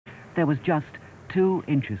there was just 2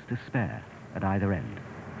 inches to spare at either end.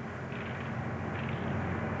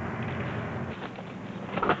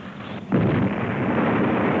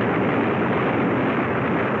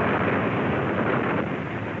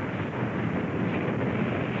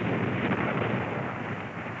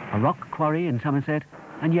 A rock quarry in Somerset,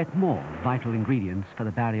 and yet more vital ingredients for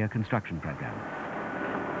the barrier construction programme.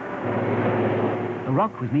 The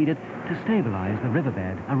rock was needed to stabilise the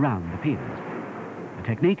riverbed around the piers, a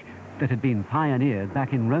technique that had been pioneered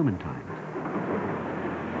back in Roman times.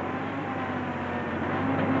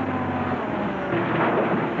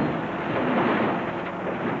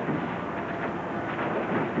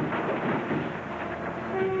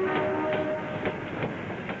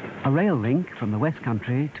 A rail link from the West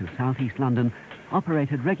Country to southeast London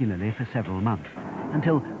operated regularly for several months,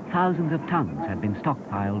 until thousands of tons had been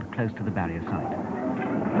stockpiled close to the barrier site.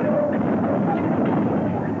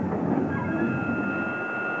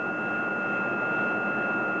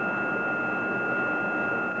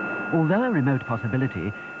 Although a remote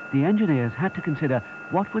possibility, the engineers had to consider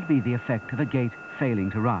what would be the effect of a gate failing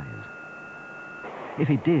to rise. If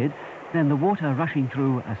it did, then the water rushing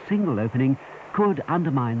through a single opening could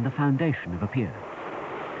undermine the foundation of a pier.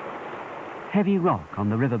 Heavy rock on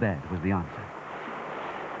the riverbed was the answer.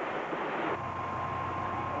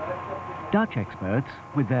 Dutch experts,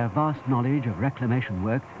 with their vast knowledge of reclamation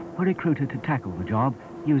work, were recruited to tackle the job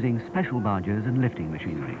using special barges and lifting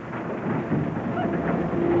machinery.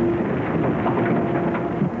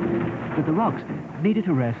 But the rocks needed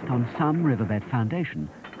to rest on some riverbed foundation,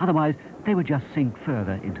 otherwise they would just sink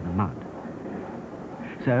further into the mud.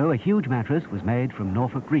 So a huge mattress was made from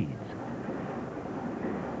Norfolk reeds.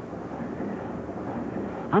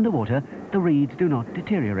 Underwater, the reeds do not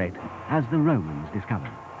deteriorate, as the Romans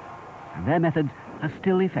discovered, and their methods are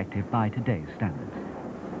still effective by today's standards.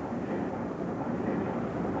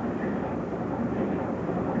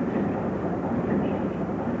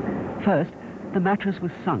 First, the mattress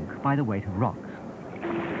was sunk by the weight of rocks.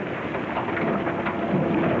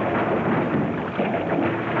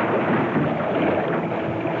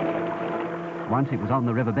 Once it was on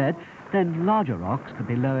the riverbed, then larger rocks could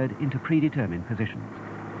be lowered into predetermined positions.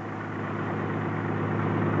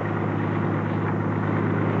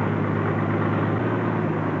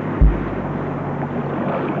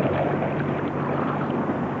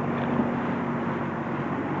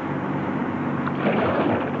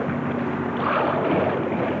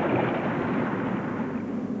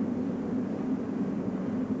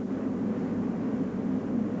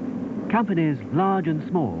 Companies large and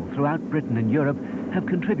small throughout Britain and Europe have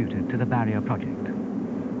contributed to the barrier project.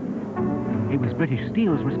 It was British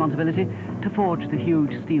Steel's responsibility to forge the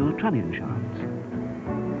huge steel trunnion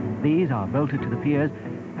shafts. These are bolted to the piers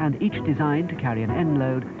and each designed to carry an end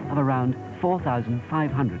load of around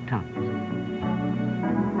 4,500 tons.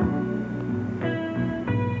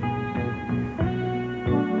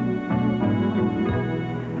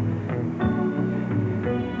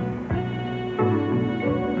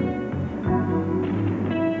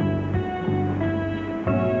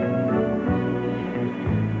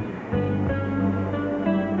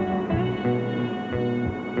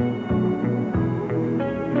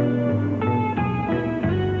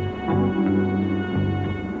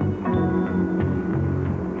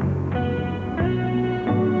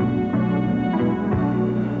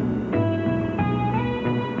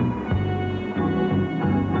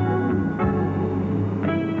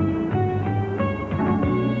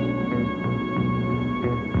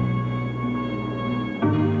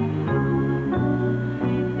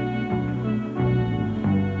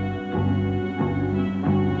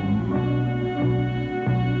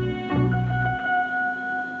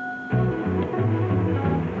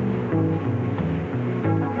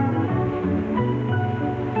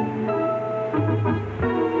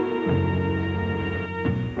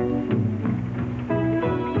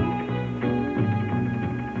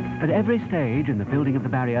 At every stage in the building of the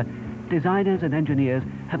barrier, designers and engineers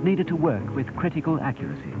have needed to work with critical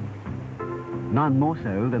accuracy. None more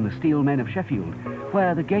so than the steel men of Sheffield,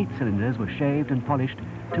 where the gate cylinders were shaved and polished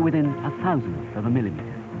to within 1/1000th of a millimetre.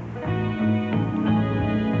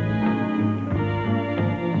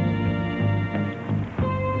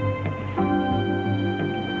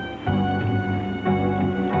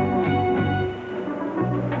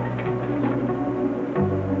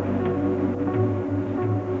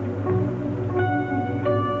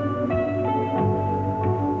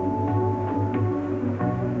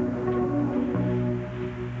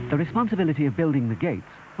 The responsibility of building the gates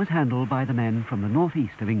was handled by the men from the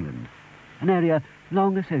northeast of England, an area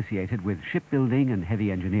long associated with shipbuilding and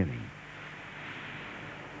heavy engineering.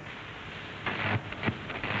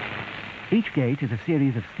 Each gate is a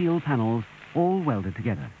series of steel panels all welded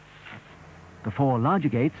together. The 4 larger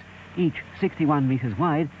gates, each 61 metres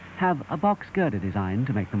wide, have a box girder design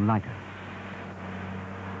to make them lighter.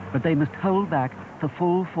 But they must hold back the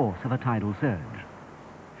full force of a tidal surge.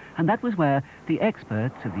 And that was where the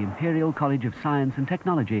experts of the Imperial College of Science and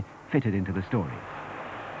Technology fitted into the story.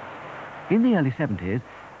 In the early 70s,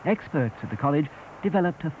 experts at the college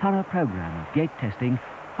developed a thorough program of gate testing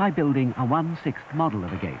by building a 1/6 model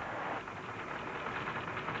of a gate.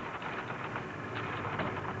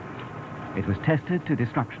 It was tested to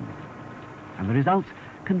destruction, and the results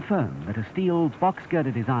confirmed that a steel box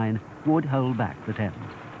girder design would hold back the Thames.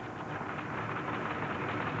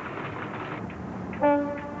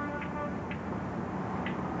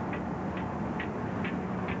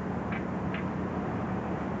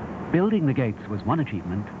 Building the gates was one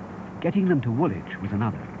achievement, getting them to Woolwich was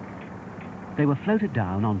another. They were floated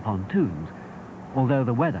down on pontoons, although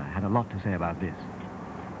the weather had a lot to say about this.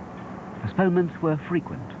 Postponements were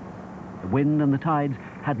frequent. The wind and the tides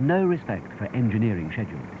had no respect for engineering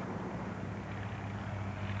schedules.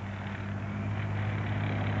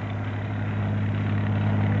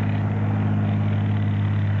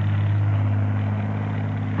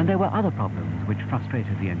 And there were other problems which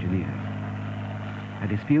frustrated the engineers. A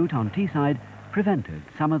dispute on Teesside prevented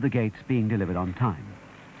some of the gates being delivered on time.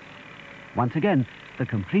 Once again, the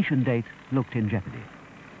completion date looked in jeopardy.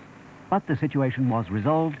 But the situation was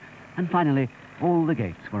resolved, and finally, all the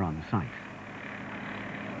gates were on site.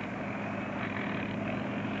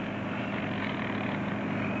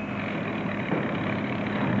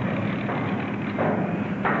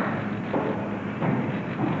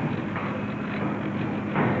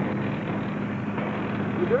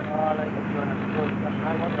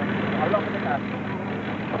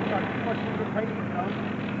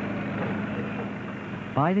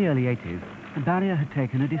 By the early 80s, the barrier had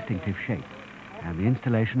taken a distinctive shape, and the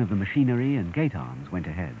installation of the machinery and gate arms went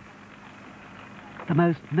ahead. The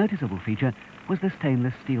most noticeable feature was the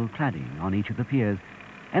stainless steel cladding on each of the piers,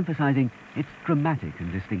 emphasizing its dramatic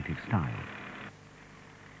and distinctive style.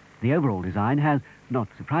 The overall design has, not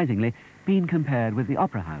surprisingly, been compared with the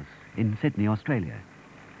Opera House in Sydney, Australia.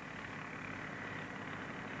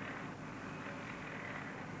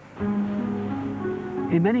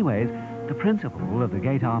 In many ways, the principle of the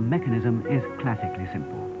gate arm mechanism is classically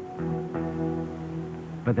simple.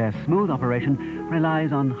 But their smooth operation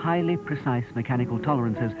relies on highly precise mechanical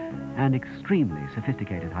tolerances and extremely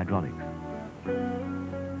sophisticated hydraulics.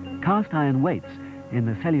 Cast iron weights in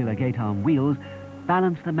the cellular gate arm wheels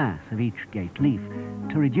balance the mass of each gate leaf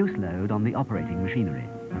to reduce load on the operating machinery.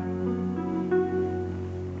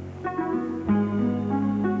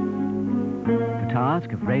 The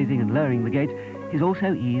task of raising and lowering the gate is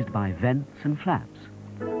also eased by vents and flaps.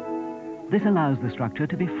 This allows the structure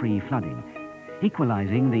to be free flooding,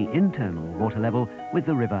 equalizing the internal water level with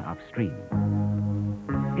the river upstream.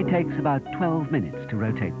 It takes about 12 minutes to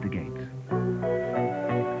rotate the gates.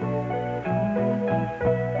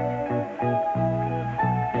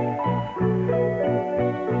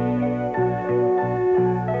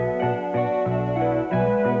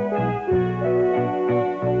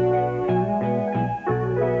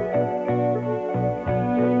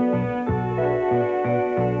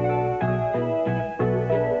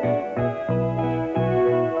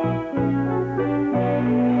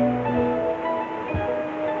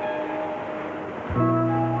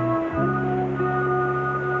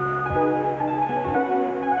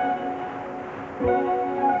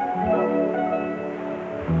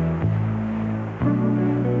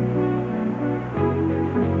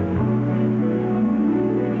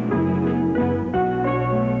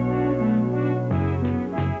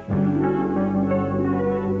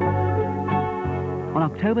 On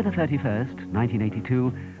October the 31st,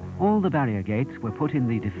 1982, all the barrier gates were put in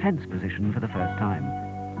the defence position for the first time,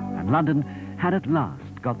 and London had at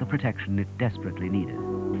last got the protection it desperately needed.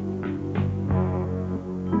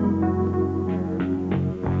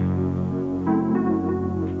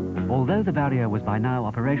 Although the barrier was by now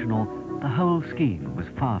operational, the whole scheme was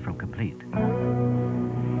far from complete.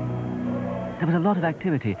 There was a lot of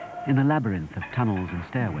activity in the labyrinth of tunnels and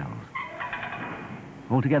stairwells.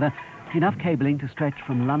 Altogether, enough cabling to stretch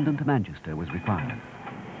from London to Manchester was required.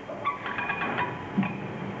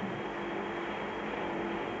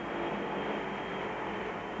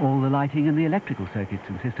 All the lighting and the electrical circuits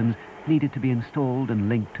and systems needed to be installed and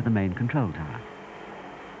linked to the main control tower.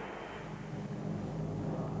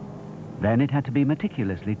 Then it had to be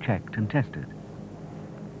meticulously checked and tested.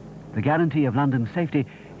 The guarantee of London's safety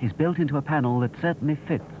is built into a panel that certainly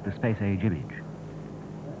fits the space-age image.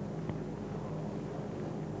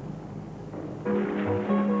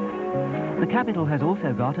 The capital has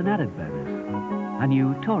also got an added bonus, a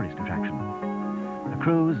new tourist attraction. A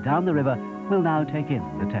cruise down the river will now take in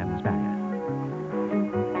the Thames barrier.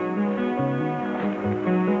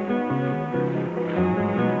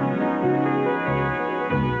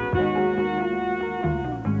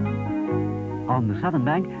 On the southern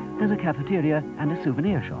bank, there's a cafeteria and a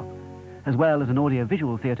souvenir shop, as well as an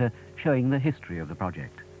audio-visual theatre showing the history of the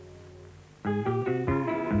project.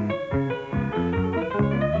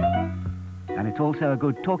 And it's also a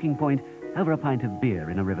good talking point over a pint of beer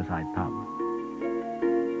in a riverside pub.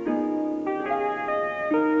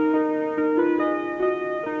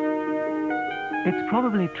 It's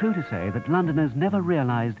probably true to say that Londoners never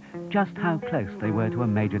realised just how close they were to a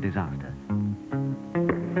major disaster.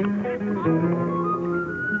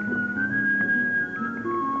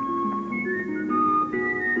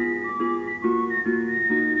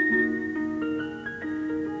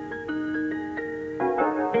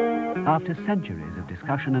 After centuries of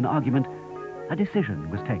discussion and argument, a decision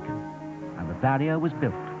was taken, and the barrier was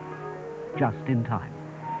built, just in time.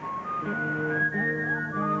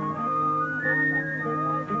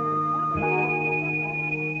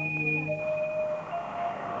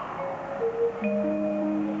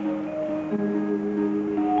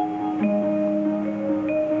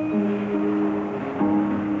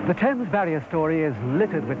 The Thames barrier story is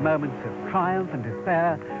littered with moments of triumph and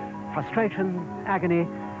despair, frustration, agony,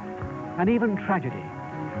 and even tragedy.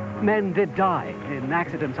 Men did die in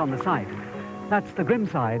accidents on the site. That's the grim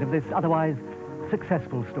side of this otherwise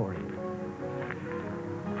successful story.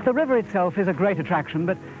 The river itself is a great attraction,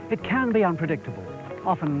 but it can be unpredictable,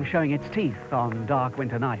 often showing its teeth on dark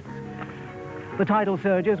winter nights. The tidal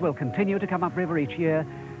surges will continue to come upriver each year,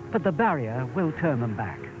 but the barrier will turn them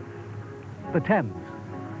back. The Thames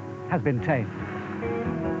has been tamed.